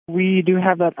We do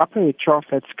have that upper trough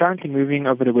that's currently moving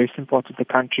over the western parts of the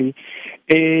country.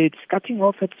 It's cutting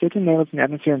off at certain levels in the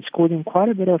atmosphere and it's causing quite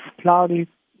a bit of cloudy,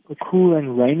 cool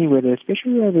and rainy weather,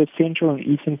 especially over the central and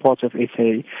eastern parts of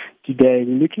SA today.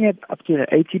 We're looking at up to an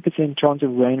 80% chance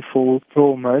of rainfall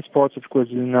for most parts of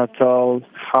KwaZulu-Natal,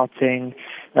 Gauteng,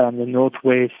 the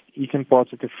northwest, eastern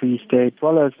parts of the Free State, as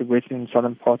well as the western and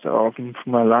southern parts of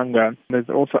Mpumalanga. There's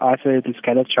also isolated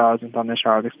scattered showers and thunder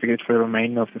showers expected for the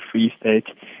remainder of the Free State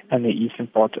and the eastern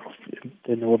part of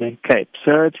the Northern Cape.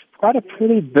 So it's quite a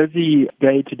pretty busy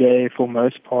day today for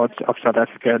most parts of South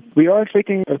Africa. We are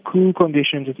expecting cool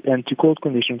conditions and to cold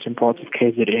conditions in parts of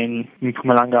KZN,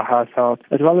 Mpumalanga, South,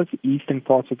 as well as the eastern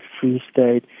parts of the Free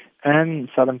State and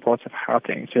southern parts of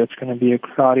Gauteng. So it's going to be a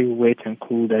cloudy, wet and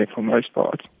cool day for most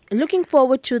parts. Looking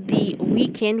forward to the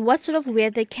weekend, what sort of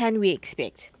weather can we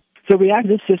expect? So we have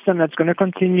this system that's going to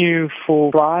continue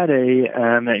for Friday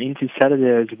into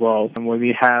Saturday as well, where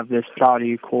we have this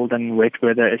cloudy, cold and wet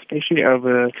weather, especially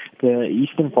over the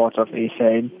eastern parts of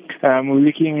SA. We're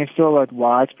looking still at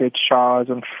widespread showers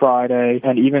on Friday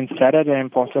and even Saturday in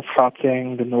parts of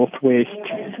Gauteng, the northwest,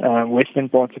 western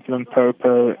parts of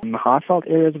Limpopo, high-veld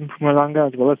areas in Mpumalanga,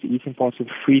 as well as the eastern parts of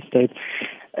the Free State.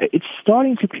 It's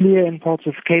starting to clear in parts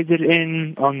of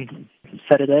KZN on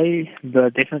Saturday,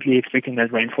 but definitely expecting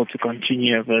that rainfall to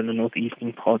continue over the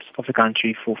northeastern parts of the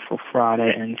country for Friday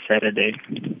and Saturday.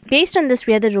 Based on this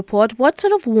weather report, what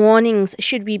sort of warnings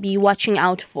should we be watching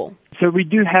out for? So we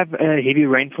do have a heavy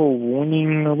rainfall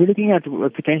warning. We're looking at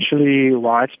potentially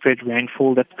widespread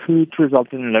rainfall that could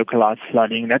result in localized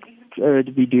flooding. That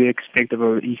we do expect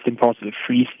over eastern parts of the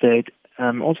Free State.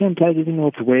 Also in places in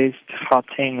northwest,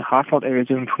 Gauteng, high-veld areas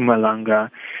in Mpumalanga,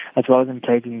 as well as in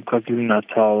places in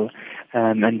KwaZulu-Natal,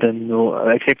 and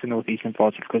except the northeastern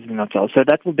parts of KwaZulu-Natal. So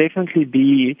that will definitely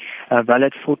be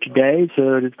valid for today.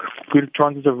 So the good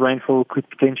chances of rainfall could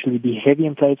potentially be heavy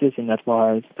in places, and that's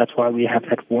why we have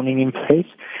that warning in place.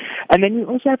 And then we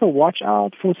also have a watch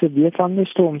out for severe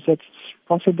thunderstorms that's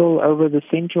possible over the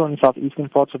central and southeastern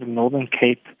parts of the Northern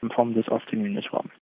Cape from this afternoon as well.